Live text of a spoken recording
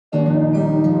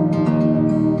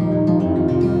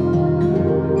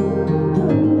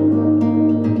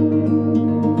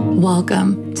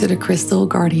Welcome to the Crystal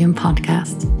Guardian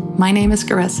podcast. My name is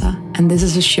Caressa, and this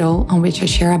is a show on which I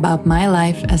share about my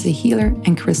life as a healer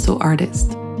and crystal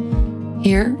artist.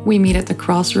 Here, we meet at the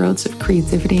crossroads of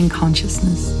creativity and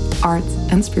consciousness, art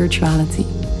and spirituality,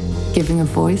 giving a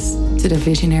voice to the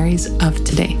visionaries of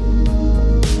today.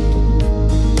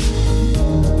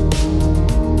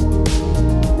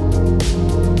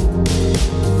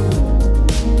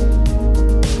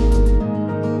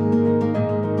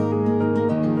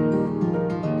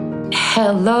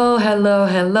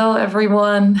 Hello,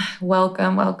 everyone.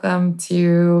 Welcome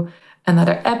to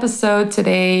another episode.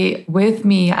 Today with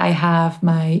me, I have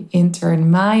my intern,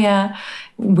 Maya.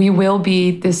 We will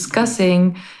be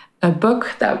discussing a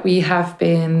book that we have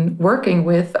been working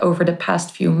with over the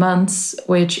past few months,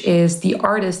 which is The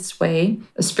Artist's Way,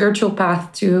 A Spiritual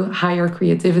Path to Higher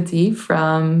Creativity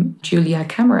from Julia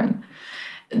Cameron.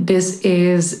 This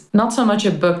is not so much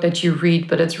a book that you read,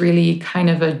 but it's really kind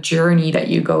of a journey that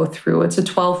you go through. It's a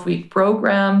 12-week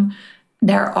program.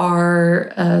 There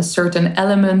are certain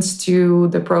elements to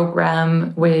the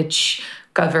program which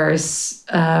covers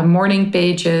morning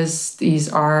pages. These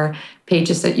are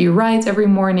pages that you write every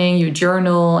morning, you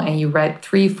journal, and you write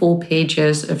 3 full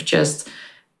pages of just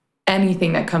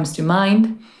anything that comes to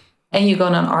mind. And you go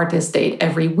on an artist date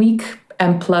every week.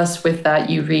 And plus, with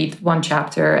that, you read 1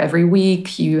 chapter every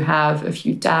week. You have a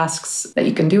few tasks that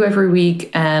you can do every week.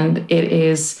 And it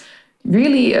is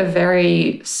really a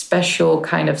very special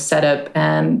kind of setup.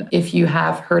 And if you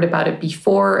have heard about it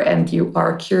before and you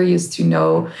are curious to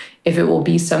know if it will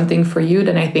be something for you,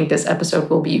 then I think this episode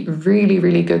will be really,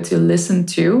 really good to listen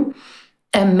to.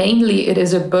 And mainly, it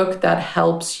is a book that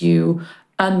helps you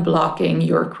unblocking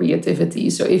your creativity.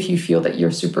 So if you feel that you're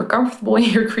super comfortable in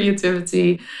your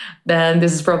creativity, then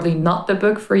this is probably not the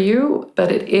book for you,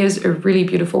 but it is a really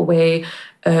beautiful way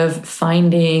of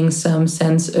finding some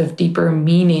sense of deeper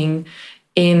meaning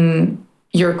in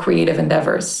your creative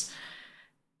endeavors.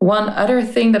 One other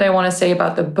thing that I want to say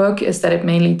about the book is that it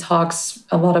mainly talks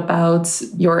a lot about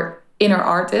your inner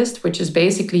artist, which is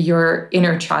basically your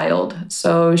inner child.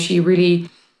 So she really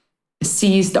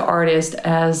sees the artist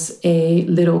as a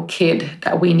little kid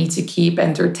that we need to keep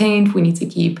entertained, we need to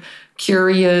keep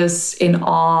curious, in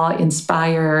awe,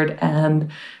 inspired, and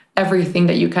everything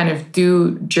that you kind of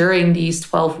do during these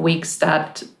 12 weeks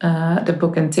that the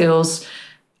book entails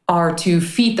are to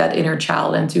feed that inner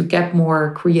child and to get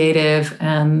more creative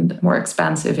and more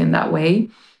expansive in that way.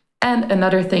 And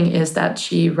another thing is that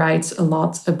she writes a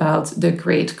lot about the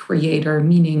great creator,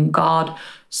 meaning God,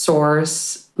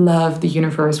 source, love, the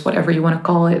universe, whatever you want to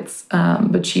call it.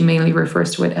 But she mainly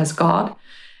refers to it as God.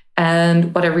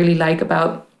 And what I really like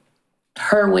about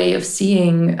her way of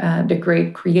seeing the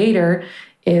great creator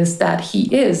is that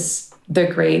he is the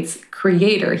great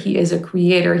creator. He is a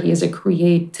creator. He is a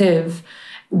creative.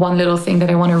 One little thing that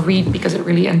I want to read because it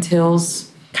really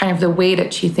entails kind of the way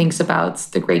that she thinks about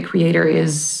the great creator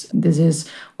is, this is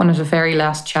one of the very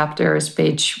last chapters,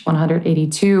 page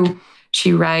 182.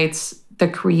 She writes, "The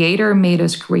Creator made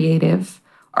us creative.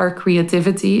 Our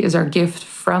creativity is our gift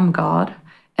from God,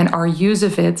 and our use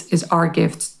of it is our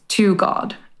gift to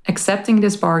God. Accepting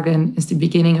this bargain is the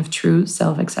beginning of true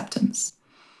self-acceptance."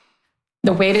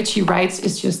 The way that she writes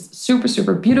is just super,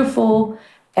 super beautiful.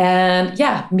 And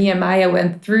yeah, me and Maya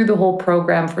went through the whole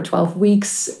program for 12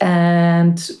 weeks,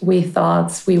 and we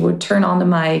thought we would turn on the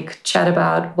mic, chat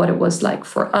about what it was like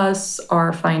for us,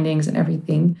 our findings and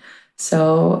everything.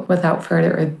 So without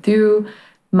further ado,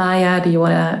 Maya, do you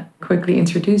want to quickly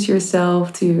introduce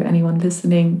yourself to anyone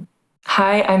listening?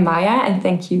 Hi, I'm Maya, and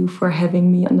thank you for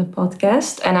having me on the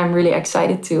podcast. And I'm really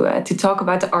excited to talk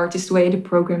about The Artist's Way, the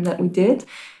program that we did.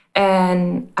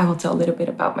 And I will tell a little bit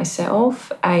about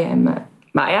myself. I am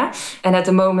Maya, and at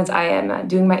the moment I am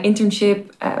doing my internship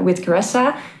with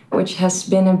Caressa, which has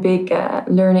been a big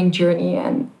learning journey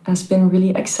and has been really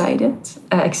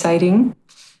exciting.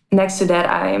 Next to that,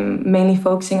 I'm mainly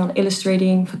focusing on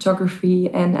illustrating, photography,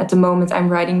 and at the moment I'm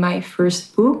writing my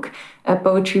first book, a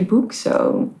poetry book.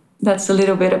 So that's a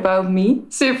little bit about me.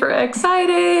 Super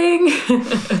exciting!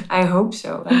 I hope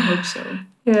so.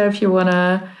 Yeah, if you want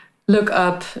to look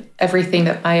up everything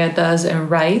that Maya does and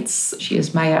writes, she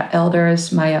is Maya Elders,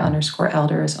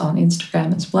 Maya_Elders on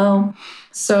Instagram as well.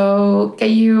 So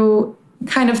can you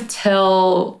kind of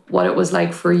tell what it was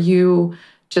like for you?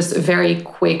 Just a very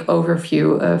quick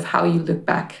overview of how you look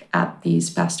back at these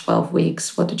past 12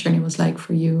 weeks, what the journey was like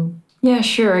for you. Yeah,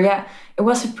 sure. Yeah, it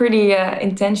was a pretty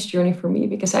intense journey for me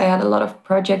because I had a lot of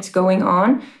projects going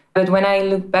on. But when I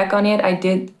look back on it, I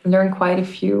did learn quite a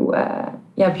few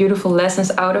beautiful lessons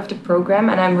out of the program.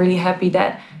 And I'm really happy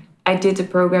that I did the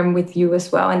program with you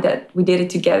as well and that we did it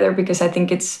together, because I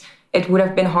think it's it would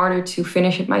have been harder to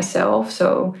finish it myself.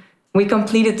 So we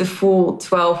completed the full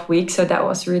 12 weeks. So that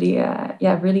was really,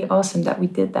 really awesome that we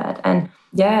did that. And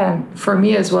yeah. For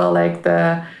me as well, like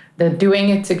the doing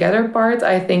it together part,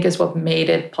 I think is what made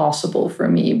it possible for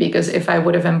me. Because if I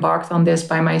would have embarked on this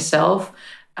by myself,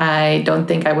 I don't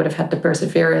think I would have had the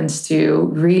perseverance to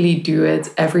really do it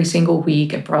every single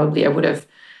week. And probably it would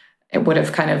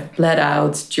have kind of bled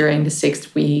out during the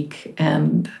 6th week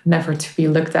and never to be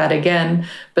looked at again.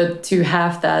 But to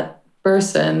have that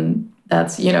person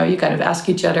that's, you kind of ask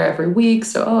each other every week.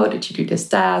 So, oh, did you do this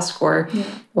task? Or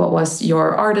what was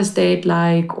your artist date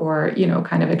like? Or,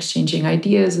 kind of exchanging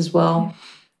ideas as well.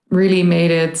 Really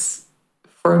made it,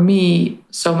 for me,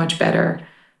 so much better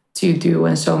to do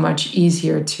and so much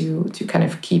easier to kind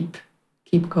of keep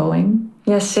going.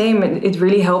 Yeah, same. It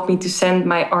really helped me to send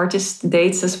my artist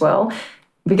dates as well,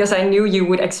 because I knew you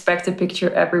would expect a picture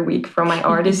every week from my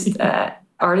artist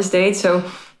date. So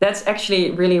that's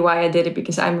actually really why I did it,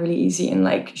 because I'm really easy in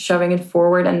like shoving it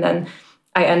forward and then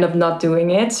I end up not doing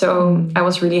it. So I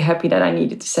was really happy that I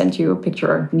needed to send you a picture,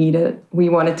 or we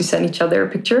wanted to send each other a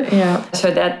picture. Yeah. So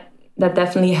that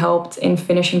definitely helped in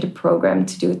finishing the program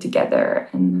to do it together.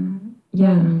 And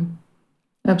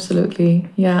Absolutely.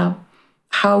 Yeah.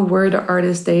 How were the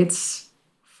artist dates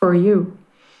for you?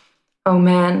 Oh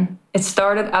man, it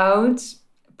started out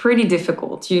pretty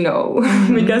difficult,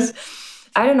 because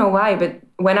I don't know why, but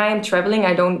when I am traveling,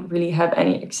 I don't really have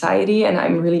any anxiety and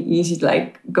I'm really easy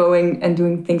like going and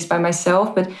doing things by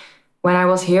myself. But when I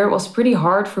was here, it was pretty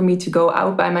hard for me to go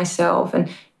out by myself. And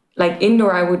like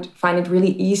indoor, I would find it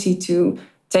really easy to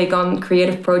take on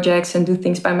creative projects and do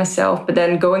things by myself. But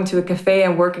then going to a cafe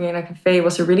and working in a cafe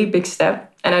was a really big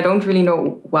step. And I don't really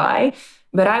know why,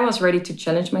 but I was ready to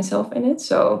challenge myself in it.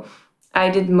 So I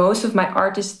did most of my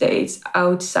artist dates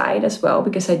outside as well,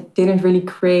 because I didn't really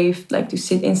crave like to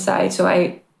sit inside. So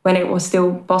when it was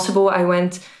still possible, I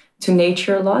went to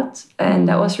nature a lot, and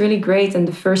that was really great. And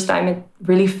the first time it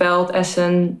really felt as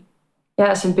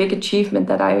a big achievement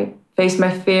that I faced my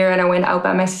fear and I went out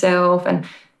by myself, and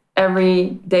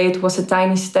every date was a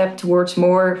tiny step towards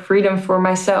more freedom for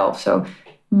myself. So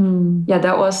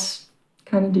that was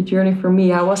kind of the journey for me.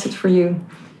 How was it for you?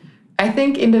 I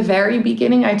think in the very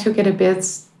beginning, I took it a bit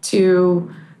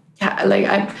too,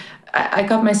 I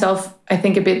got myself, I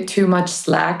think, a bit too much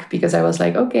slack, because I was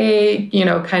like, okay,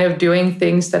 kind of doing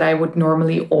things that I would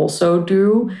normally also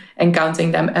do and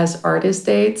counting them as artist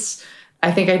dates.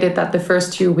 I think I did that the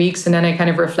first 2 weeks, and then I kind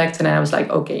of reflected and I was like,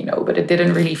 okay, no, but it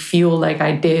didn't really feel like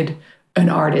I did an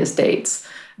artist date.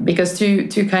 Because to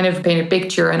kind of paint a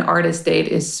picture, an artist date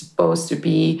is supposed to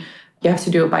be, you have to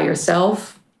do it by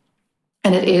yourself.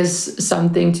 And it is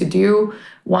something to do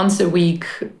once a week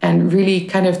and really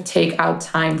kind of take out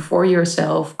time for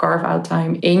yourself, carve out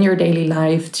time in your daily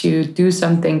life to do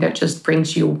something that just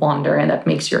brings you wonder and that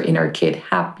makes your inner kid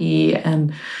happy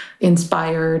and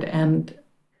inspired, and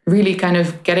really kind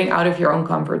of getting out of your own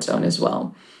comfort zone as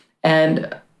well.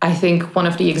 And I think one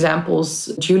of the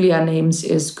examples Julia names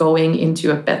is going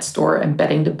into a pet store and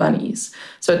petting the bunnies.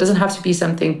 So it doesn't have to be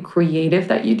something creative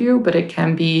that you do, but it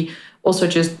can be also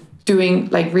just doing,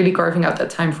 like, really carving out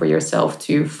that time for yourself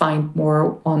to find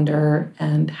more wonder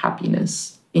and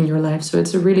happiness in your life. So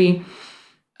it's a really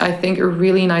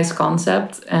nice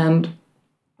concept. And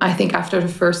I think after the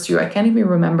first 2, I can't even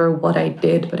remember what I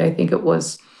did, but I think it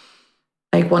was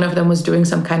like one of them was doing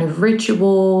some kind of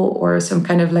ritual or some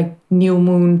kind of like new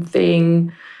moon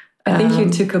thing. I think you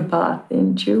took a bath,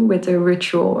 didn't you, with a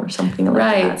ritual or something like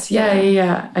that? Right.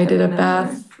 Yeah. I did a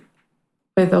bath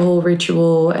with a whole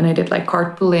ritual, and I did like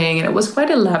carpooling, and it was quite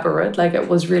elaborate. Like, it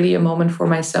was really a moment for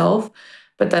myself.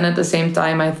 But then at the same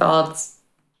time, I thought,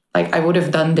 like, I would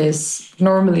have done this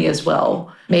normally as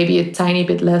well. Maybe a tiny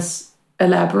bit less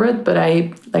elaborate, but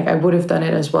I would have done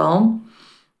it as well.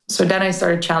 So then I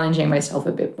started challenging myself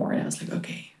a bit more, and I was like,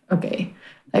 okay,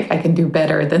 like, I can do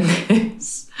better than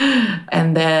this.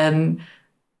 And then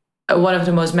one of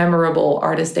the most memorable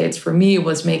artist dates for me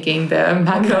was making the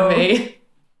macrame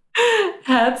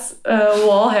hats,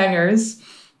 wall hangers,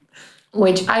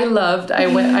 which I loved.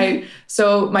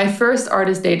 So my first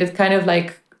artist date, it kind of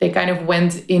like, they kind of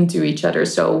went into each other.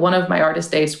 So one of my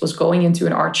artist dates was going into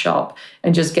an art shop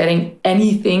and just getting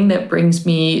anything that brings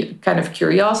me kind of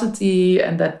curiosity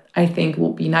and that I think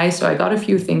will be nice. So I got a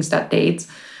few things that date.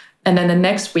 And then the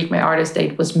next week, my artist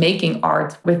date was making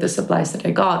art with the supplies that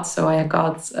I got. So I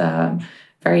got a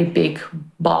very big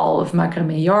ball of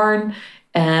macrame yarn,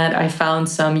 and I found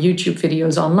some YouTube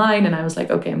videos online, and I was like,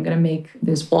 okay, I'm going to make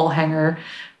this wall hanger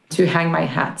to hang my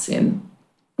hats in,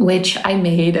 which I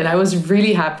made, and I was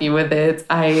really happy with it.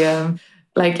 I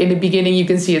like in the beginning, you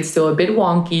can see it's still a bit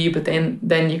wonky, but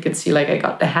then you can see like I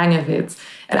got the hang of it.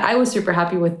 And I was super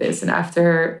happy with this. And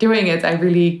after doing it, I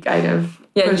really kind of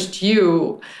pushed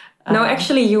you. No,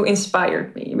 actually, you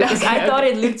inspired me because I thought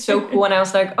it looked so cool. And I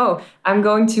was like, oh, I'm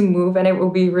going to move and it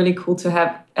will be really cool to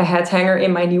have a hat hanger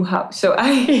in my new house. So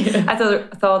I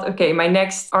thought, okay, my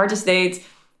next artist date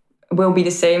will be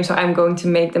the same. So I'm going to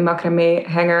make the macrame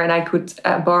hanger and I could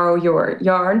borrow your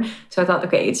yarn. So I thought,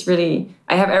 okay,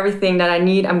 I have everything that I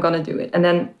need. I'm going to do it. And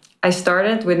then I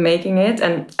started with making it.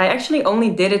 And I actually only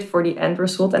did it for the end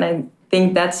result. And I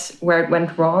think that's where it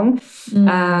went wrong.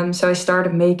 So I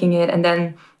started making it and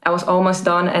then I was almost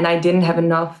done and I didn't have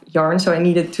enough yarn. So I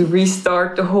needed to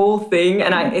restart the whole thing.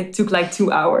 And it took like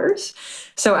 2 hours.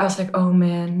 So I was like, oh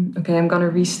man, okay, I'm going to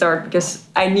restart because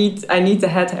I need the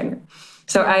hat hanger.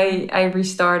 So I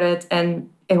restarted and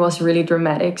it was really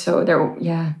dramatic. So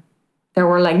there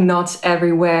were like knots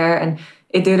everywhere and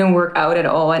it didn't work out at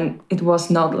all. And it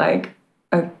was not like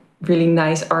a really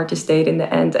nice artist date in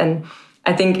the end. And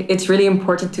I think it's really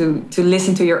important to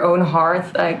listen to your own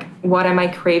heart. Like, what am I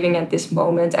craving at this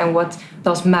moment? And what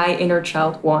does my inner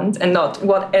child want? And not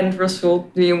what end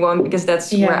result do you want? Because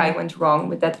that's where I went wrong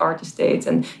with that artist date.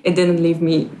 And it didn't leave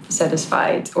me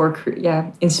satisfied or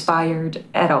inspired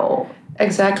at all.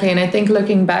 Exactly. And I think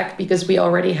looking back, because we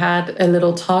already had a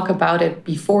little talk about it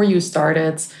before you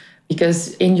started,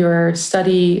 because in your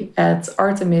study at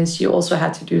Artemis, you also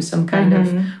had to do some kind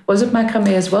of, was it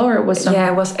macrame as well? Or it was some... Yeah,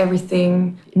 it was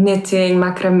everything. Knitting,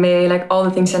 macrame, like all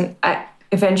the things. And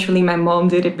eventually my mom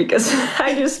did it because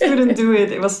I just couldn't do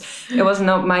it. It was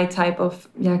not my type of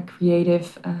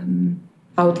creative...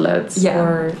 outlets. It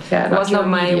was not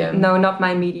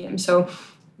my medium. So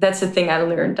that's the thing I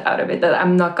learned out of it, that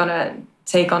I'm not going to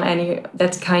take on any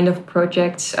that kind of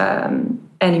projects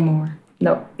anymore.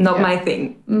 No, not my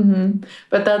thing. Mm-hmm.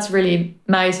 But that's really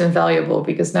nice and valuable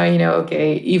because now you know,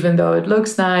 okay, even though it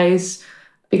looks nice,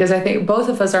 because I think both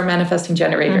of us are manifesting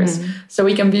generators. So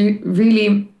we can be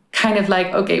really kind of like,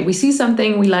 okay, we see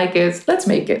something, we like it, let's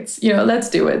make it, let's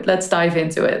do it, let's dive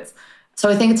into it. So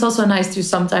I think it's also nice to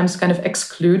sometimes kind of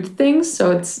exclude things.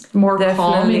 So it's more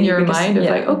calm in your mind of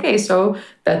like, okay, so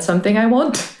that's something I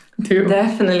want to do.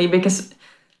 Definitely, because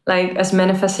like as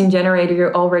manifesting generator, you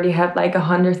already have like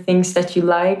 100 things that you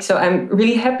like. So I'm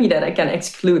really happy that I can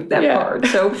exclude that part.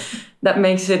 So that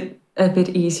makes it a bit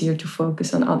easier to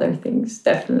focus on other things.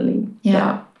 Definitely.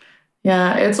 Yeah.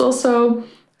 It's also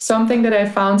something that I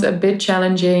found a bit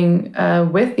challenging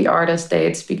with the artist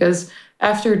dates, because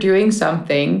after doing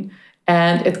something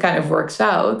and it kind of works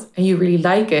out and you really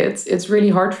like it, it's really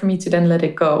hard for me to then let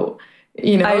it go.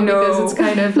 I know. Because it's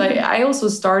kind of like, I also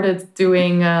started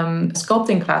doing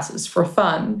sculpting classes for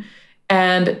fun.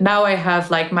 And now I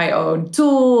have like my own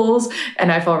tools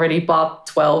and I've already bought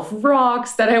 12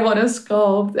 rocks that I want to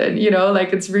sculpt. And,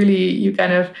 like it's really, you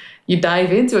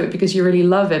dive into it because you really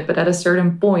love it. But at a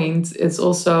certain point,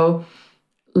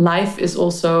 life is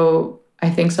also, I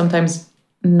think, sometimes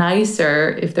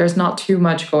nicer if there's not too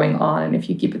much going on and if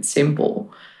you keep it simple.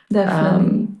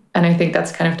 Definitely. And I think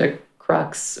that's kind of the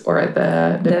crux or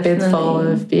the pitfall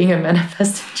of being a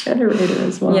manifesting generator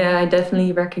as well. Yeah, I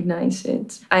definitely recognize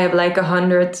it. I have like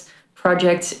 100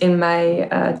 projects in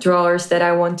my drawers that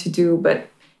I want to do, but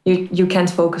you can't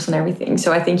focus on everything.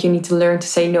 So I think you need to learn to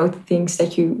say no to things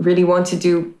that you really want to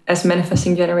do as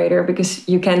manifesting generator, because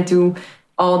you can't do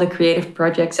all the creative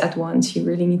projects at once. You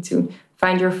really need to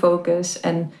find your focus,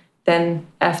 and then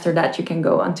after that you can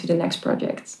go on to the next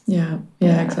project. Yeah,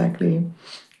 exactly.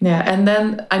 Yeah, and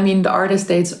then, I mean, the artist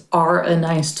dates are a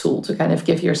nice tool to kind of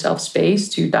give yourself space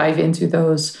to dive into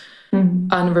those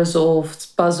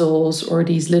unresolved puzzles or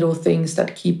these little things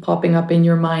that keep popping up in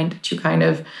your mind that you kind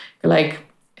of like,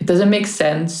 it doesn't make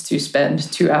sense to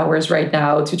spend 2 hours right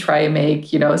now to try and make,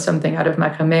 something out of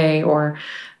macrame or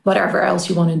whatever else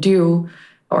you want to do.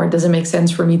 Or it doesn't make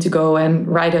sense for me to go and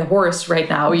ride a horse right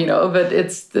now, but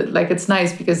it's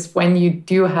nice because when you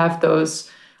do have those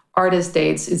artist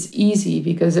dates, it's easy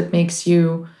because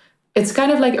it's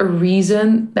kind of like a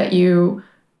reason that you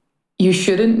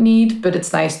shouldn't need, but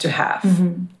it's nice to have.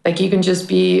 Like you can just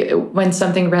be, when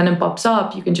something random pops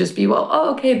up, you can just be, well,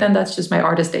 oh, okay, then that's just my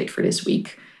artist date for this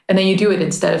week. And then you do it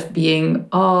instead of being,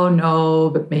 oh no,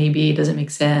 but maybe it doesn't make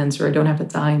sense or I don't have the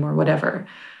time or whatever.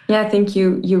 Yeah, I think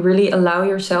you really allow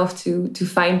yourself to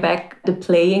find back the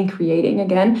play in creating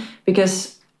again,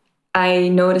 because I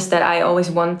noticed that I always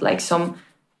want like some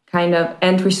kind of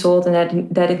end result and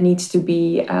that it needs to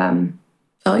be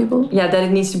valuable. Yeah, that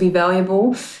it needs to be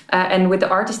valuable. And with the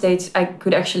artist dates, I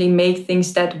could actually make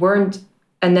things that weren't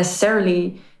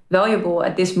necessarily valuable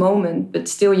at this moment, but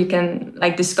still you can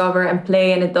like discover and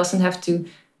play, and it doesn't have to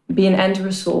be an end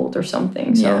result or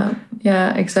something. So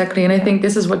yeah, exactly. And I think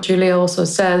this is what Julia also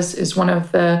says is one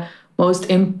of the most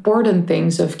important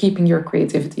things of keeping your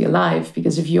creativity alive.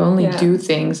 Because if you only do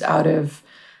things out of,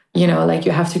 like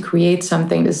you have to create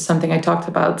something. This is something I talked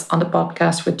about on the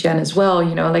podcast with Jen as well.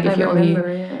 Like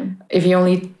if you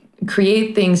only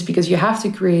create things because you have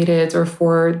to create it or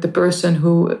for the person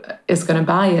who is going to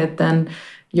buy it, then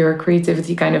your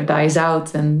creativity kind of dies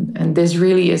out. And this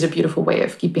really is a beautiful way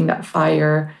of keeping that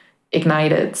fire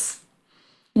ignited.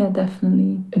 Yeah,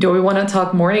 definitely. Do we want to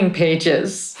talk morning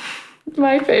pages?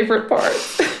 My favorite part.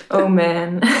 Oh,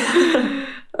 man.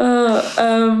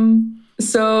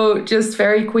 So just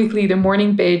very quickly, the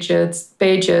morning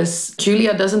pages,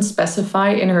 Julia doesn't specify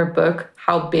in her book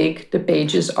how big the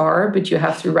pages are, but you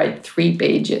have to write 3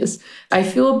 pages. I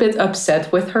feel a bit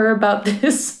upset with her about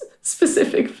this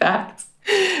specific fact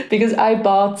because I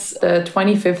bought the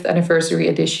 25th anniversary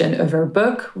edition of her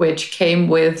book, which came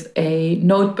with a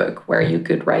notebook where you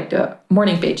could write the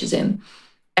morning pages in.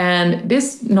 And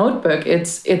this notebook,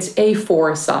 it's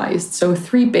A4 sized. So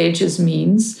 3 pages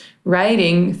means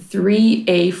writing 3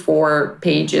 A4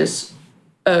 pages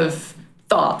of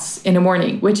thoughts in the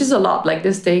morning, which is a lot. Like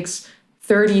this takes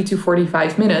 30 to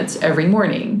 45 minutes every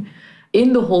morning.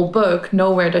 In the whole book,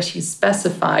 nowhere does she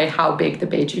specify how big the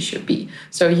pages should be.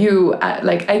 So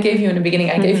I gave you in the beginning,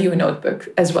 I gave you a notebook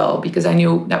as well, because I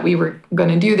knew that we were going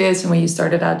to do this. And when you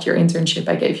started out your internship,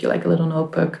 I gave you like a little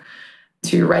notebook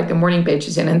to write the morning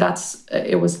pages in. And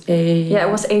it was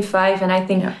A5. And I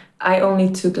think I only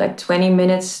took like 20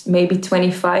 minutes, maybe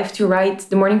 25 to write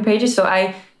the morning pages. So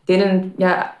I didn't,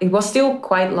 it was still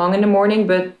quite long in the morning,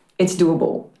 but it's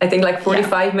doable. I think like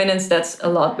 45 minutes, that's a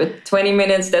lot, but 20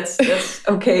 minutes, that's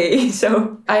okay.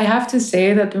 So I have to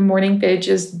say that the morning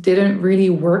pages didn't really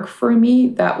work for me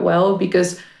that well,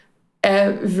 because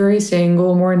every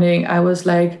single morning I was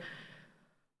like,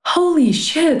 holy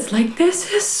shit, like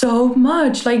this is so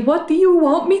much. Like, what do you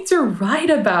want me to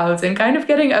write about? And kind of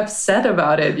getting upset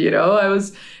about it, I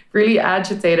was really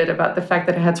agitated about the fact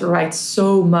that I had to write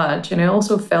so much. And I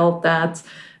also felt that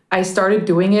I started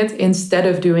doing it instead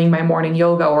of doing my morning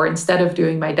yoga or instead of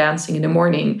doing my dancing in the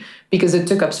morning because it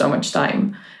took up so much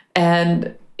time.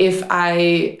 And if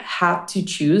I had to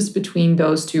choose between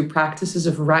those 2 practices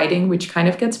of writing, which kind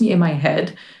of gets me in my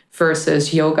head,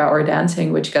 versus yoga or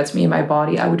dancing, which gets me in my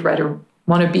body, I would rather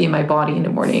want to be in my body in the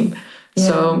morning. Yeah.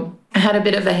 So I had a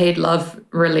bit of a hate-love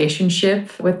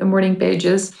relationship with the morning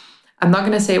pages. I'm not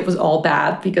going to say it was all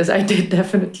bad because I did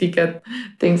definitely get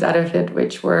things out of it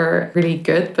which were really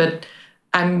good. But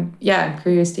I'm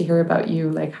curious to hear about you,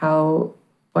 like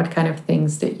what kind of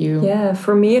things did you... Yeah,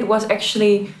 for me, it was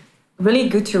actually really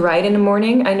good to write in the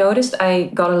morning. I noticed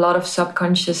I got a lot of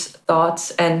subconscious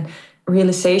thoughts and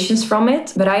realizations from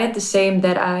it. But I had the same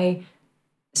that I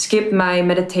skipped my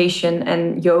meditation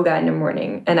and yoga in the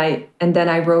morning and then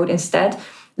I wrote instead.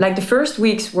 Like the first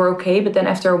weeks were okay, but then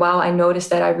after a while I noticed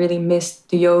that I really missed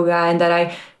the yoga and that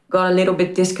I got a little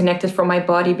bit disconnected from my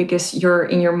body because you're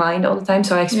in your mind all the time.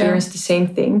 So I experienced the same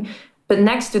thing. But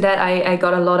next to that, I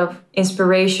got a lot of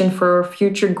inspiration for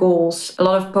future goals, a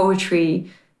lot of poetry,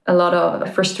 a lot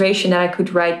of frustration that I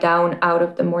could write down out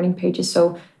of the morning pages.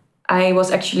 So I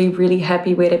was actually really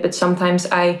happy with it. But sometimes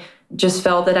I just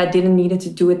felt that I didn't need to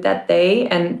do it that day.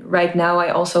 And right now I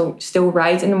also still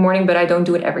write in the morning, but I don't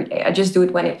do it every day. I just do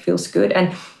it when it feels good.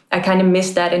 And I kind of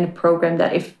missed that in the program,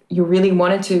 that if you really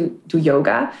wanted to do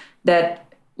yoga, that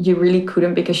you really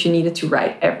couldn't because you needed to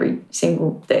write every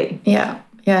single day. Yeah,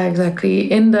 exactly.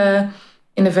 In the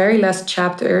very last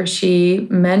chapter, she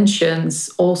mentions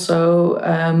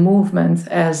also movement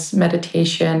as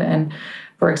meditation and,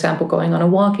 for example, going on a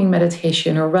walking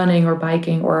meditation or running or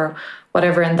biking or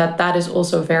whatever, and that is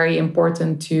also very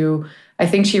important to, I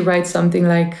think she writes something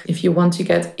like, if you want to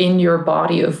get in your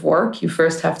body of work, you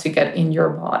first have to get in your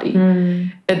body.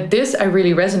 And this I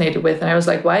really resonated with, and I was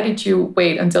like, why did you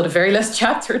wait until the very last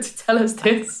chapter to tell us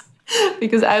this?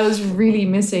 Because I was really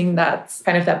missing that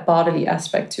kind of that bodily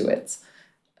aspect to it.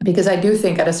 Because I do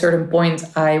think at a certain point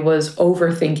I was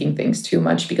overthinking things too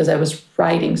much because I was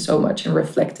writing so much and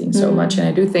reflecting so much. And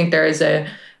I do think there is at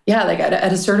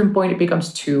a certain point it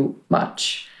becomes too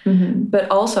much. Mm-hmm. But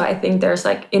also I think there's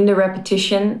like in the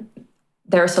repetition,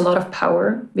 there's a lot of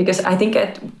power, because I think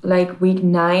at like week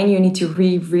 9, you need to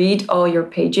reread all your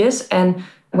pages. And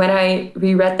when I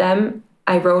reread them,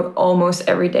 I wrote almost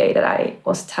every day that I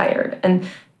was tired. And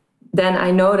then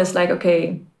I noticed like,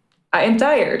 okay, I am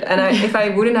tired. And if I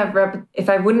wouldn't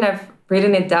have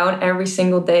written it down every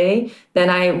single day, then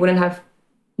I wouldn't have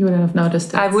You wouldn't have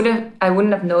noticed it. I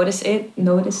wouldn't have noticed it,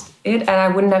 and I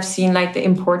wouldn't have seen like the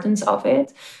importance of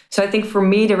it. So I think for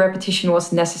me, the repetition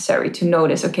was necessary to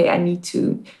notice, okay, I need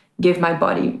to give my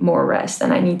body more rest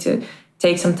and I need to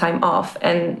take some time off.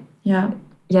 And yeah,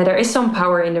 there is some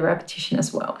power in the repetition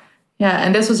as well. Yeah,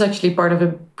 and this was actually part of a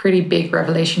pretty big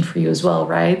revelation for you as well,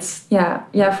 right?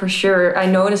 Yeah, for sure. I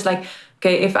noticed like,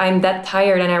 okay, if I'm that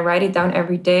tired and I write it down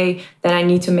every day, then I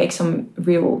need to make some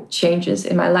real changes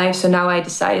in my life. So now I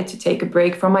decided to take a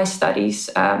break from my studies.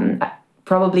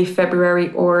 Probably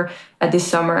February or this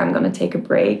summer, I'm going to take a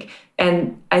break.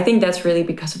 And I think that's really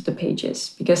because of the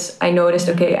pages, because I noticed,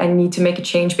 okay, I need to make a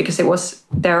change because it was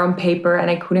there on paper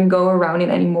and I couldn't go around it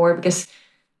anymore because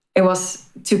it was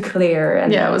too clear.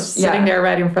 And it was sitting there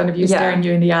right in front of you, staring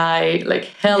you in the eye, like,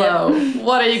 hello,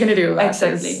 what are you going to do about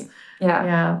this?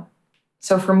 Yeah.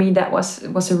 So for me, that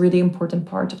was a really important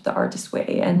part of the Artist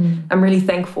Way. And I'm really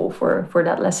thankful for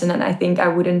that lesson. And I think I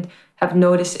wouldn't have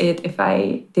noticed it if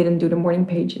I didn't do the morning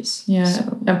pages. Yeah,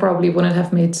 so. And probably wouldn't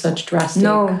have made such drastic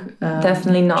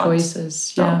definitely not.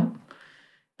 choices. No. Yeah,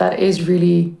 that is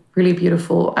really, really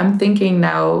beautiful. I'm thinking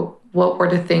now, what were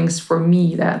the things for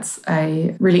me that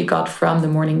I really got from the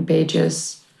morning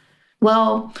pages?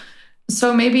 Well,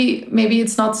 so maybe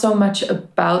it's not so much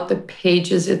about the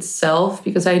pages itself,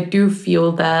 because I do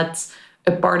feel that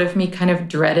a part of me kind of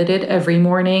dreaded it every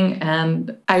morning.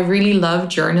 And I really love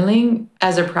journaling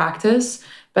as a practice,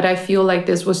 but I feel like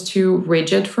this was too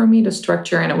rigid for me, the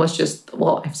structure. And it was just,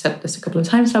 well, I've said this a couple of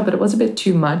times now, but it was a bit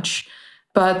too much.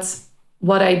 But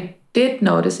what I did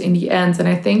notice in the end, and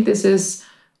I think this is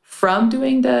from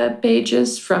doing the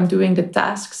pages, from doing the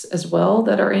tasks as well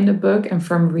that are in the book, and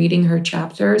from reading her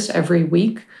chapters every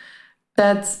week,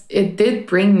 that it did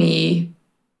bring me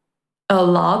a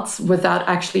lot without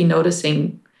actually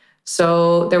noticing.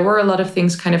 So there were a lot of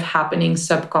things kind of happening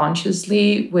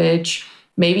subconsciously, which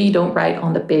maybe you don't write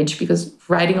on the page, because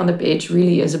writing on the page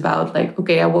really is about like,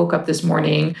 okay, I woke up this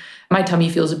morning, my tummy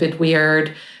feels a bit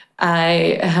weird.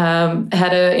 I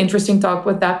had an interesting talk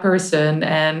with that person,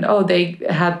 and they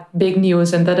had big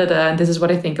news and and this is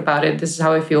what I think about it. This is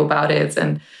how I feel about it,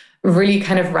 and really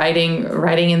kind of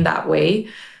writing in that way.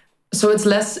 So it's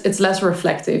less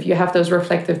reflective. You have those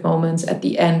reflective moments at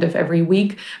the end of every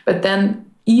week, but then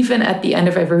even at the end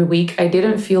of every week, I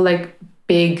didn't feel like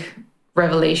big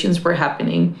revelations were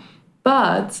happening.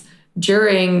 But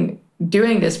during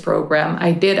doing this program,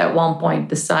 I did at one point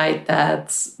decide that,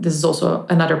 this is also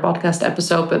another podcast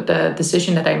episode, but the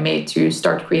decision that I made to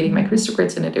start creating my crystal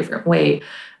grids in a different way,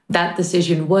 that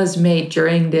decision was made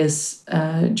during this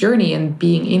journey and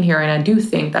being in here. And I do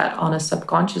think that on a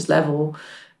subconscious level,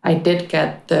 I did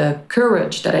get the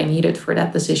courage that I needed for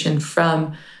that decision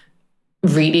from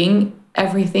reading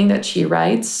everything that she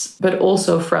writes, but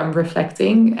also from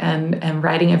reflecting and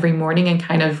writing every morning, and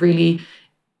kind of really,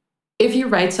 if you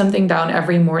write something down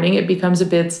every morning, it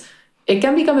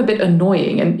can become a bit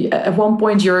annoying. And at one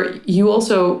point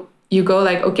you go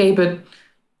like, okay, but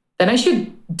then I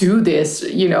should do this,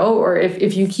 or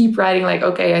if you keep writing like,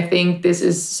 okay, I think this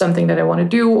is something that I want to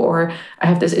do, or I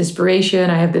have this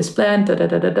inspiration, I have this plan,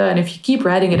 and if you keep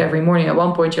writing it every morning, at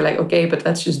one point you're like, okay, but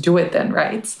let's just do it then,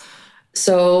 right?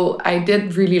 So I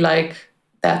did really like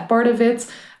that part of it.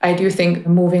 I do think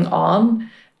moving on,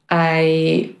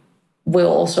 I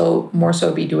will also more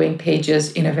so be doing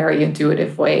pages in a very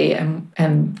intuitive way,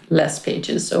 and less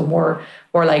pages. So more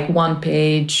like one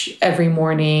page every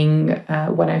morning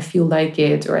when I feel like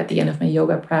it, or at the end of my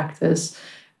yoga practice,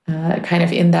 kind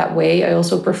of in that way. I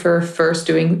also prefer first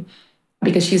doing,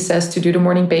 because she says to do the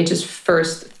morning pages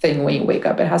first thing when you wake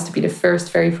up. It has to be the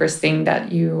very first thing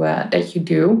that you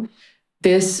do.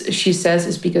 This, she says,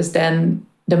 is because then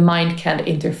the mind can't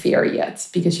interfere yet,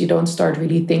 because you don't start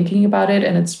really thinking about it,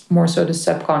 and it's more so the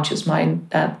subconscious mind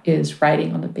that is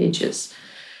writing on the pages.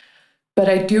 But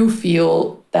I do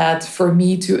feel that for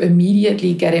me to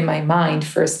immediately get in my mind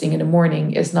first thing in the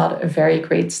morning is not a very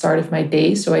great start of my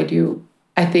day. So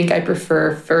I think I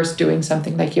prefer first doing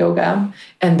something like yoga,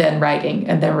 and then writing,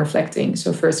 and then reflecting.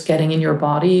 So first getting in your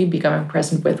body, becoming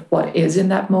present with what is in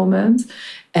that moment,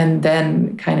 and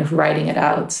then kind of writing it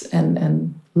out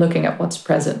and looking at what's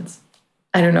present.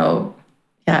 I don't know,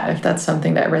 if that's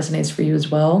something that resonates for you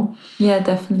as well. Yeah,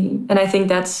 definitely. And I think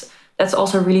that's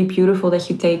also really beautiful that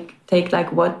you take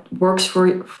like what works for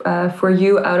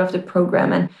you out of the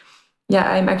program. And yeah,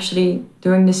 I'm actually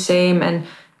doing the same, and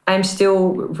I'm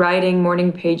still writing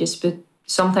morning pages, but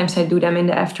sometimes I do them in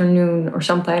the afternoon, or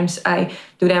sometimes I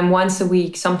do them once a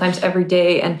week, sometimes every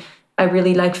day. And I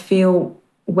really feel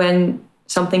when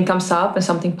something comes up and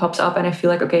something pops up and I feel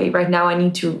like, okay, right now I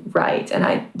need to write,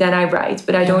 and then I write,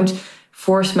 but I don't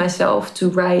force myself to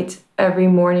write every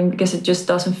morning because it just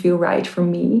doesn't feel right for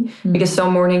me. Because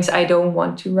some mornings I don't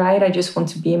want to write, I just want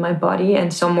to be in my body.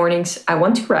 And some mornings I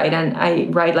want to write and I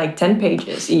write like 10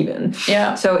 pages even.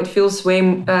 Yeah. So it feels way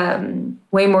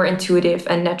more intuitive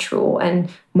and natural and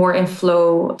more in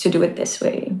flow to do it this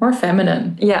way. More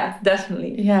feminine. Yeah,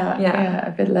 definitely. Yeah.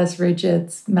 A bit less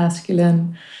rigid,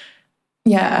 masculine.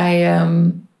 Yeah,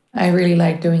 I really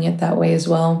like doing it that way as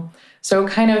well. So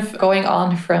kind of going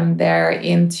on from there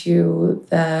into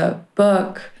the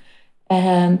book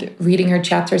and reading her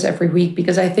chapters every week,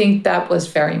 because I think that was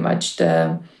very much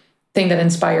the thing that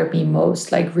inspired me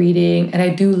most, like reading. And I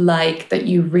do like that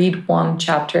you read one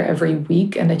chapter every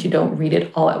week and that you don't read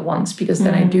it all at once, because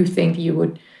then I do think you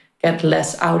would get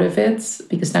less out of it,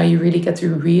 because now you really get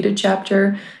to read a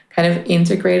chapter, kind of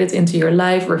integrate it into your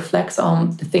life, reflect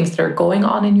on the things that are going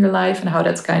on in your life and how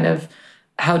that's kind of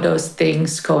how those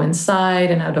things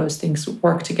coincide and how those things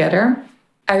work together.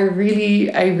 I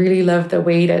really love the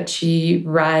way that she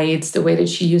writes, the way that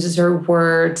she uses her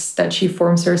words, that she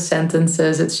forms her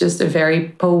sentences. It's just a very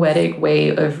poetic way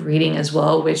of reading as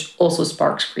well, which also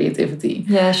sparks creativity.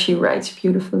 Yeah, she writes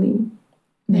beautifully.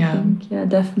 I think. Yeah,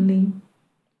 definitely.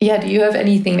 Yeah, do you have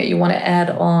anything that you want to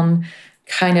add on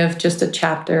kind of just the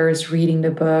chapters, reading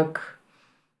the book?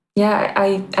 Yeah,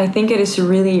 I think it is a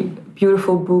really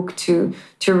beautiful book to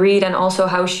read, and also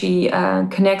how she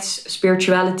connects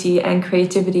spirituality and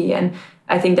creativity. And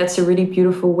I think that's a really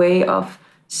beautiful way of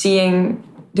seeing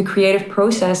the creative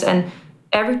process. And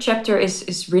every chapter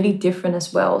is really different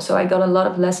as well. So I got a lot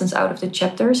of lessons out of the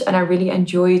chapters, and I really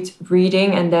enjoyed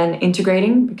reading and then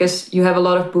integrating, because you have a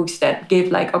lot of books that give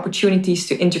like opportunities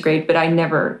to integrate, but I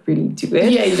never really do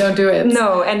it. Yeah, you don't do it.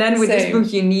 No, and then with this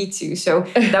book you need to. So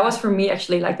that was for me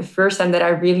actually like the first time that I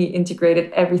really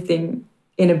integrated everything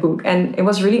in a book, and it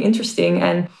was really interesting.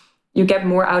 And you get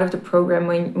more out of the program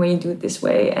when you do it this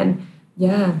way. And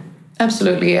yeah,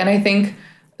 absolutely. And I think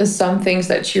some things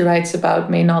that she writes about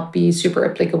may not be super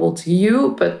applicable to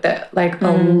you, but that like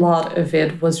a lot of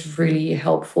it was really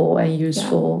helpful and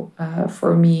useful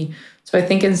for me. So I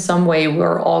think in some way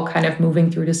we're all kind of moving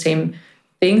through the same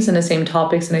things and the same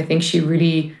topics. And I think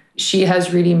she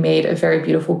has really made a very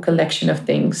beautiful collection of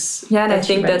things. Yeah, and I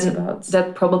think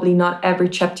that probably not every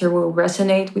chapter will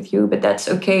resonate with you, but that's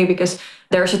okay, because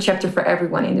there's a chapter for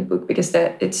everyone in the book, because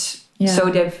it's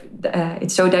so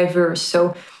diverse.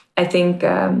 So I think,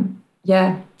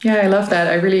 Yeah, I love that.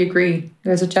 I really agree.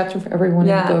 There's a chapter for everyone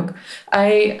in the book.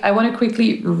 I want to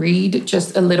quickly read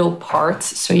just a little part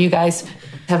so you guys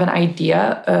have an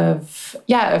idea of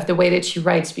the way that she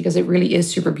writes, because it really is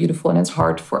super beautiful and it's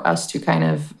hard for us to kind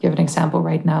of give an example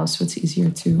right now. So it's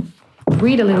easier to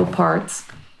read a little part.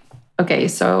 Okay,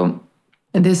 so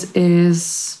this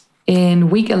is in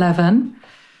week 11,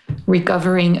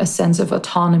 Recovering a Sense of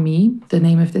Autonomy, the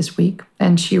name of this week.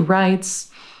 And she writes,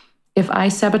 if I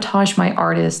sabotage my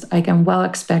artist, I can well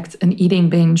expect an eating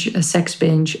binge, a sex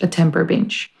binge, a temper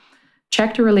binge.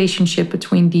 Check the relationship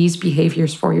between these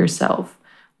behaviors for yourself.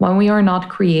 When we are not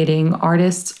creating,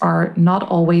 artists are not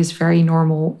always very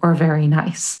normal or very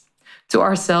nice, to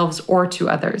ourselves or to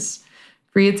others.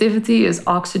 Creativity is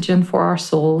oxygen for our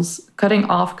souls. Cutting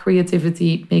off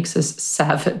creativity makes us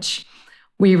savage.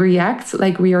 We react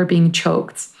like we are being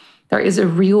choked. There is a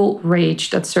real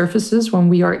rage that surfaces when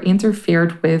we are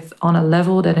interfered with on a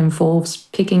level that involves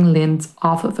picking lint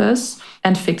off of us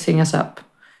and fixing us up.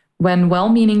 When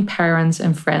well-meaning parents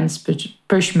and friends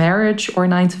push marriage or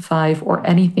 9 to 5 or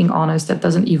anything on us that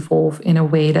doesn't evolve in a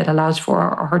way that allows for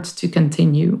our art to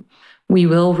continue, we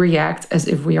will react as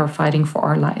if we are fighting for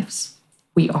our lives.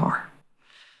 We are.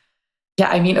 Yeah,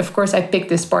 I mean, of course, I picked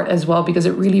this part as well because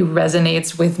it really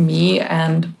resonates with me,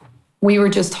 and we were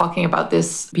just talking about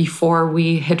this before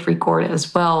we hit record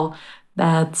as well,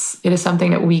 that it is something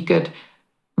that we could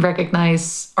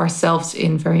recognize ourselves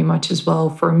in very much as well.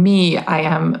 For me, I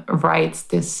am right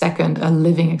this second a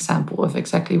living example of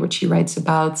exactly what she writes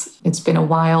about. It's been a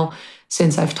while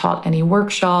since I've taught any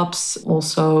workshops.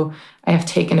 Also, I have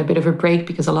taken a bit of a break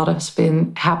because a lot has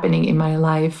been happening in my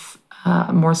life,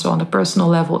 more so on a personal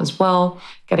level as well,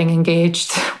 getting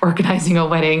engaged, organizing a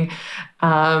wedding.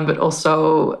 But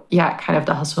also, kind of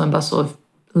the hustle and bustle of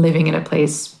living in a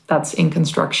place that's in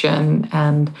construction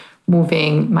and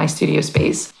moving my studio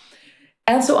space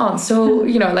and so on. So,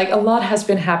 like a lot has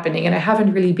been happening and I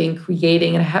haven't really been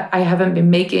creating, and I haven't been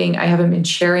making, I haven't been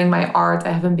sharing my art.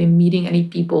 I haven't been meeting any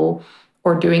people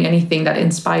or doing anything that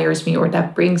inspires me or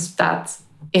that brings that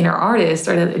inner artist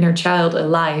or that inner child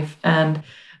alive. And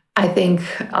I think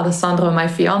Alessandro, my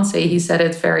fiance, he said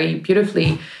it very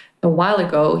beautifully a while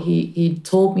ago. He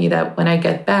told me that when I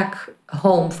get back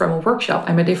home from a workshop,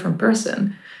 I'm a different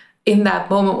person. in that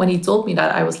moment when he told me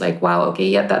that, I was like, wow, okay,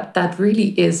 yeah, that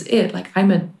really is it. Like,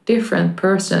 I'm a different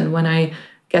person when I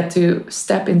get to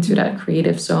step into that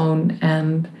creative zone.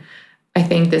 And I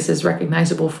think this is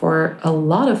recognizable for a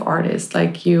lot of artists.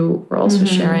 Like, you were also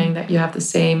sharing that you have the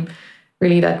same,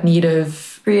 really, that need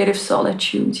of creative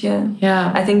solitude.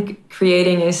 Yeah. I think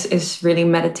creating is really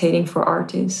meditating for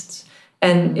artists.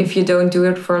 And if you don't do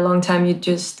it for a long time, you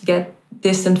just get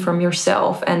distant from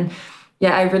yourself. And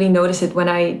yeah, I really notice it when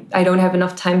I don't have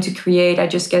enough time to create. I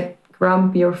just get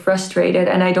grumpy or frustrated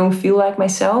and I don't feel like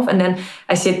myself. And then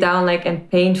I sit down like and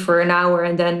paint for an hour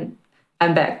and then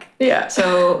I'm back. Yeah.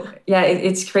 So yeah,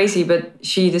 it's crazy, but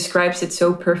she describes it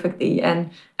so perfectly.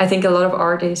 And I think a lot of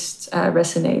artists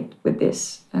resonate with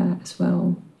this as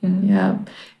well. Yeah.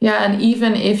 And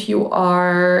even if you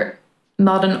are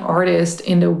not an artist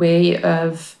in the way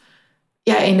of,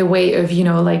 you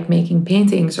know, like making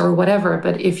paintings or whatever,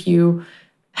 but if you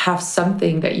have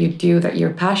something that you do that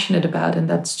you're passionate about and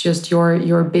that's just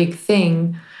your big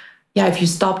thing, if you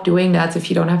stop doing that, if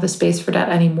you don't have the space for that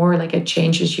anymore, like, it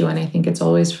changes you. And I think it's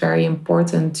always very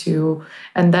important to,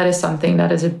 and that is something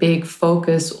that is a big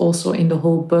focus also in the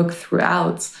whole book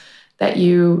throughout, that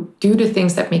you do the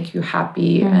things that make you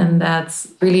happy. And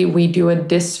that's really, we do a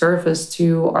disservice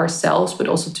to ourselves, but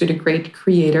also to the great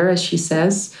creator, as she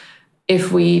says,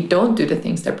 if we don't do the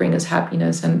things that bring us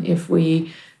happiness. And if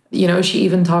we, you know, she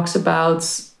even talks about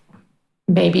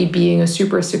maybe being a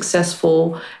super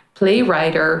successful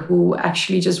playwright who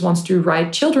actually just wants to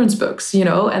write children's books, you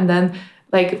know, and then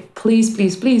like, please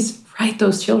write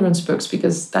those children's books,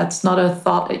 because that's not a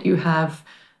thought that you have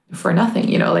for nothing,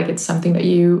 you know, like, it's something that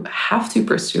you have to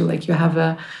pursue. Like, you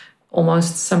have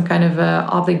almost some kind of a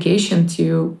obligation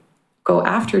to go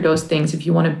after those things if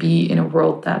you want to be in a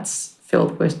world that's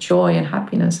filled with joy and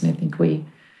happiness. And I think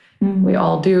we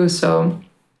all do. So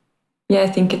yeah, I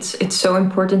think it's so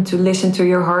important to listen to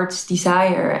your heart's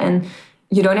desire, and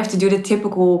you don't have to do the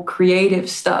typical creative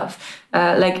stuff.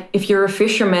 Like, if you're a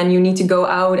fisherman, you need to go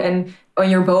out and on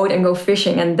your boat and go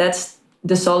fishing, and that's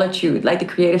the solitude, like the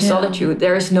creative solitude.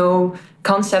 There is no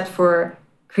concept for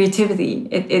creativity.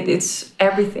 It's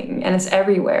everything and it's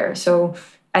everywhere. So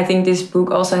I think this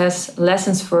book also has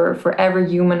lessons for every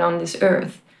human on this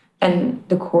earth. And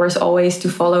the core is always to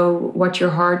follow what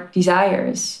your heart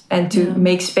desires and to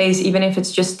make space, even if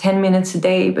it's just 10 minutes a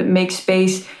day, but make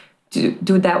space to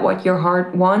do that what your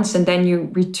heart wants, and then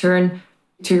you return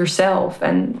to yourself,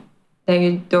 and then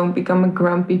you don't become a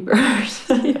grumpy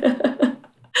person.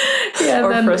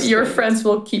 Then your friends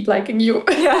will keep liking you.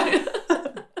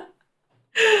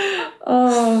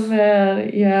 Oh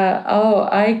man,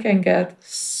 I can get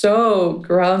so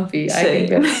grumpy. Same. I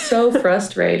can get so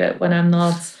frustrated when I'm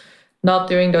not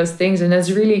doing those things, and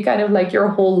it's really kind of like your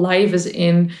whole life is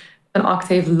in an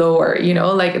octave lower, you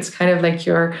know, like, it's kind of like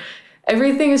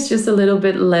everything is just a little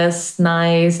bit less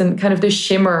nice, and kind of the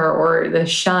shimmer or the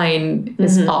shine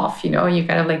is off, you know, you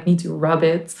kind of like need to rub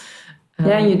it.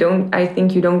 I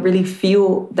think you don't really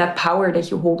feel that power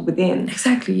that you hold within.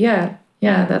 Exactly.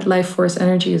 That life force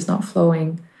energy is not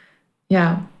flowing.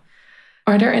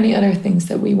 Are there any other things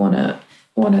that we want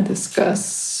to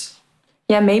discuss?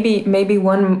 Maybe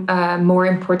one more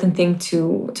important thing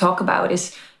to talk about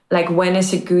is, like, when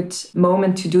is a good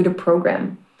moment to do the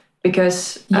program?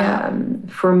 Because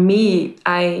for me,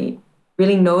 I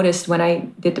really noticed when I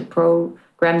did the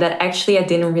program that actually I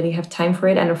didn't really have time for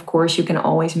it. And of course, you can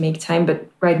always make time. But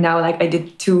right now, like, I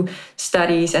did 2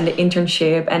 studies and the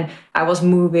internship, and I was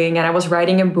moving and I was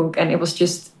writing a book, and it was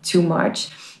just too much.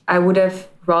 I would have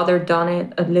rather done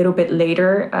it a little bit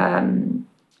later,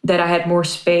 that I had more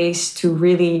space to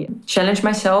really challenge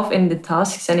myself in the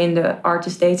tasks and in the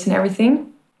artist dates and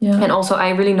everything. And also, I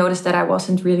really noticed that I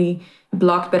wasn't really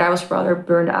blocked, but I was rather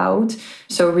burned out.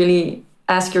 So really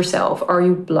ask yourself, are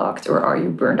you blocked or are you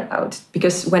burned out?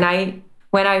 Because when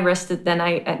I rested, then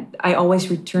I always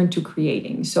returned to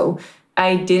creating. So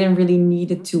I didn't really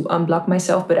need to unblock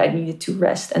myself, but I needed to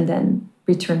rest and then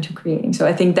return to creating. So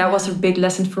I think that was a big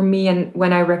lesson for me. And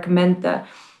when I recommend the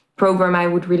program, I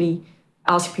would really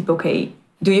ask people, okay,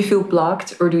 do you feel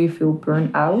blocked or do you feel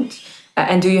burned out?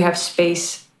 And do you have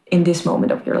space in this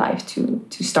moment of your life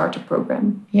to start a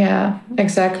program? Yeah,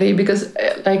 exactly. Because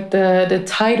like the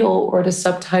title or the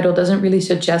subtitle doesn't really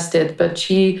suggest it, but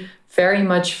she very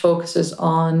much focuses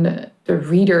on the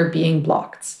reader being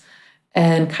blocked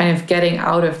and kind of getting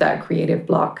out of that creative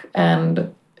block.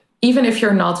 And even if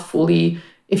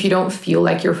if you don't feel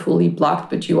like you're fully blocked,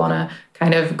 but you want to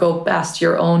kind of go past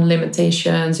your own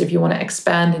limitations, if you want to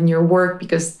expand in your work,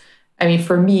 because I mean,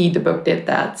 for me, the book did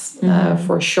that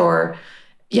for sure.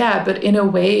 Yeah, but in a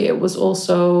way, it was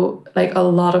also like a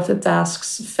lot of the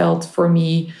tasks felt for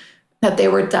me that they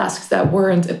were tasks that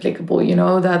weren't applicable,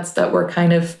 that were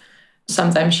kind of,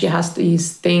 sometimes she has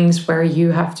these things where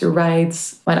you have to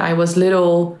write. When I was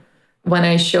little, when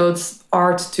I showed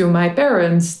art to my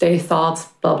parents, they thought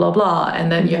blah, blah, blah.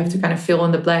 And then you have to kind of fill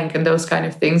in the blank and those kind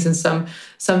of things. And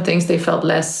some things they felt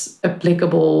less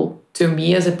applicable to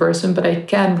me as a person. But I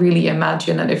can really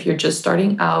imagine that if you're just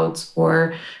starting out,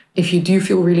 or if you do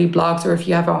feel really blocked, or if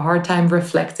you have a hard time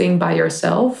reflecting by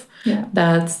yourself,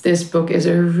 that this book is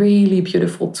a really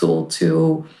beautiful tool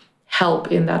to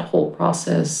help in that whole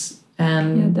process.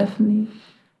 And yeah, definitely.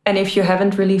 And if you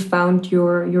haven't really found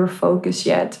your focus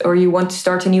yet, or you want to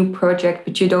start a new project,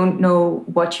 but you don't know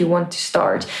what you want to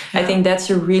start, I think that's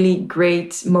a really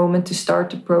great moment to start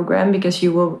the program, because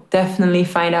you will definitely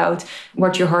find out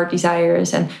what your heart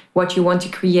desires and what you want to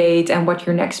create and what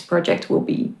your next project will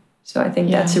be. So I think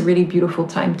that's a really beautiful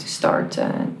time to start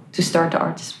the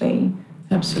Artist Way.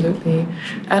 Absolutely.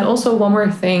 And also one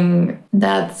more thing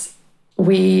that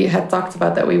we had talked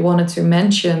about that we wanted to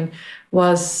mention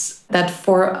was that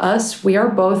for us, we are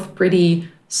both pretty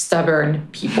stubborn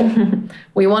people.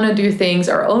 We want to do things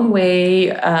our own way.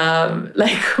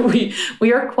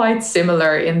 We are quite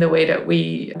similar in the way that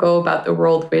we go about the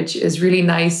world, which is really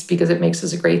nice because it makes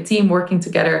us a great team working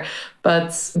together.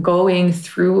 But going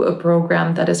through a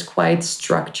program that is quite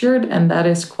structured and that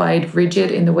is quite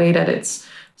rigid in the way that it's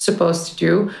supposed to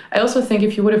do. I also think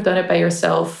if you would have done it by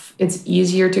yourself, it's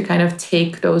easier to kind of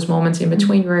take those moments in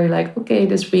between where you're like, okay,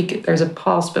 this week there's a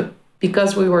pause, but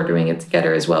because we were doing it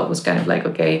together as well, it was kind of like,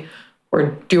 okay, we're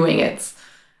doing it.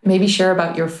 Maybe share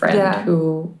about your friend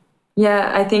who...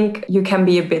 Yeah, I think you can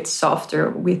be a bit softer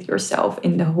with yourself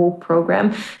in the whole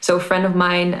program. So a friend of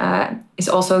mine is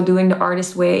also doing the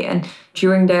Artist Way. And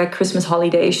during the Christmas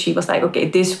holidays, she was like, okay,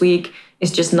 this week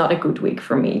is just not a good week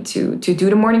for me to do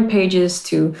the morning pages,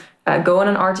 to go on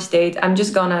an artist date. I'm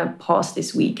just going to pause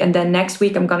this week. And then next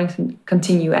week, I'm going to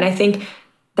continue. And I think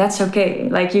that's okay.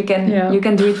 Like you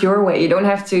can do it your way. You don't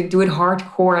have to do it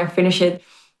hardcore and finish it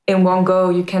in one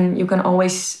go. You can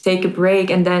always take a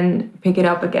break and then pick it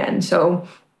up again. So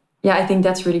yeah, I think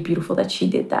that's really beautiful that she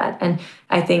did that. And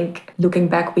I think looking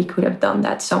back, we could have done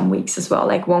that some weeks as well.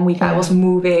 Like one week I was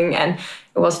moving and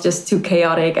it was just too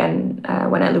chaotic. And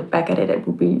when I look back at it, it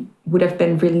would have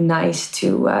been really nice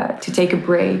to take a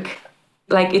break.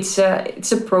 Like it's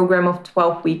a program of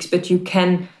 12 weeks, but you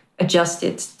can adjust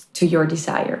it to your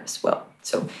desire as well.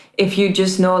 So if you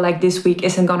just know like this week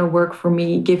isn't going to work for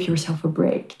me, give yourself a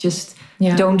break. Just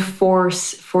don't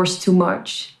force too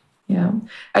much. Yeah,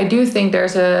 I do think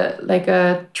there's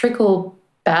a trickle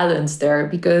balance there,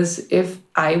 because if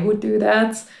I would do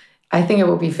that, I think it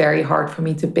would be very hard for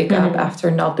me to pick up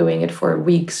after not doing it for a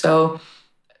week. So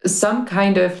some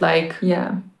kind of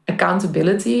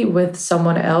accountability with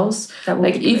someone else,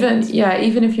 like even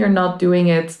if you're not doing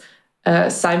it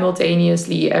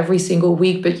simultaneously every single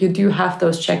week, but you do have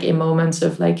those check-in moments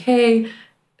of like, hey,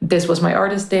 this was my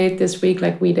artist date this week,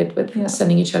 like we did with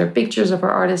sending each other pictures of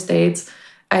our artist dates.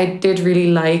 I did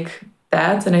really like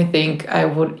that. And I think I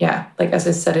would, like as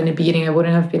I said in the beginning, I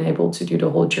wouldn't have been able to do the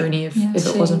whole journey if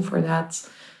it wasn't for that.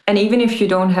 And even if you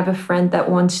don't have a friend that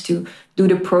wants to do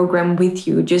the program with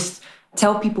you, just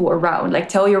tell people around, like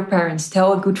tell your parents,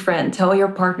 tell a good friend, tell your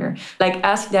partner, like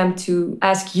ask them to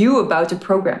ask you about the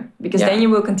program, because then you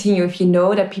will continue. If you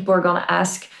know that people are going to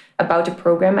ask about the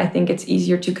program, I think it's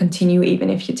easier to continue even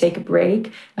if you take a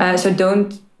break. So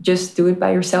don't just do it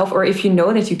by yourself. Or if you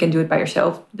know that you can do it by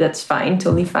yourself, that's fine,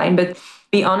 totally fine. But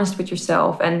be honest with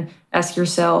yourself and ask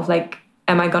yourself, like,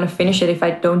 am I going to finish it if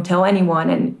I don't tell anyone?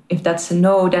 And if that's a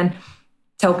no, then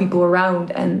tell people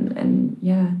around, and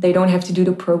they don't have to do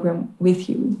the program with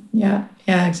you. Yeah,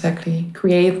 exactly.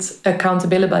 Create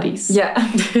accountability buddies. Yeah,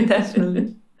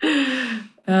 definitely.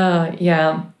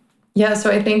 So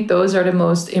I think those are the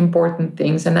most important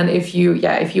things. And then if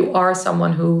you are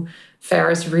someone who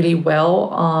fares really well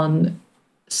on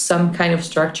some kind of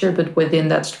structure, but within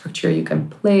that structure you can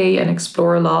play and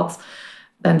explore a lot,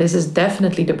 then this is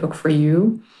definitely the book for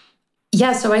you.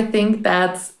 Yeah, so I think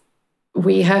that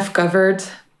we have covered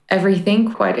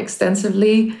everything quite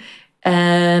extensively.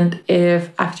 And if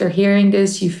after hearing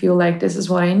this, you feel like this is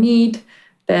what I need,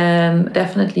 then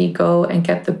definitely go and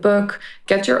get the book.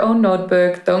 Get your own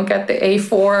notebook. Don't get the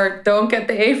A4. Don't get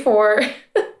the A4.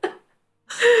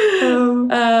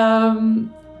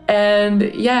 And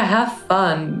have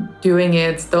fun doing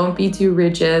it. Don't be too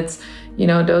rigid.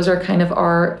 Those are kind of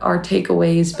our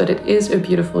takeaways, but it is a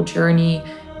beautiful journey.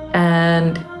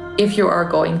 And if you are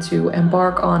going to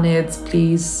embark on it,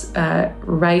 please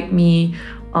write me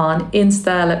on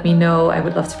Insta. Let me know. I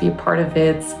would love to be a part of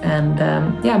it. And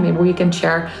maybe we can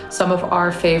share some of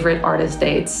our favorite artist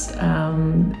dates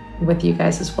with you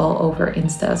guys as well over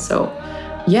Insta. So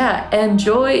yeah,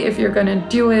 enjoy if you're gonna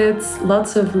do it.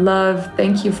 Lots of love.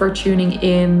 Thank you for tuning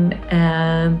in,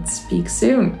 and speak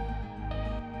soon.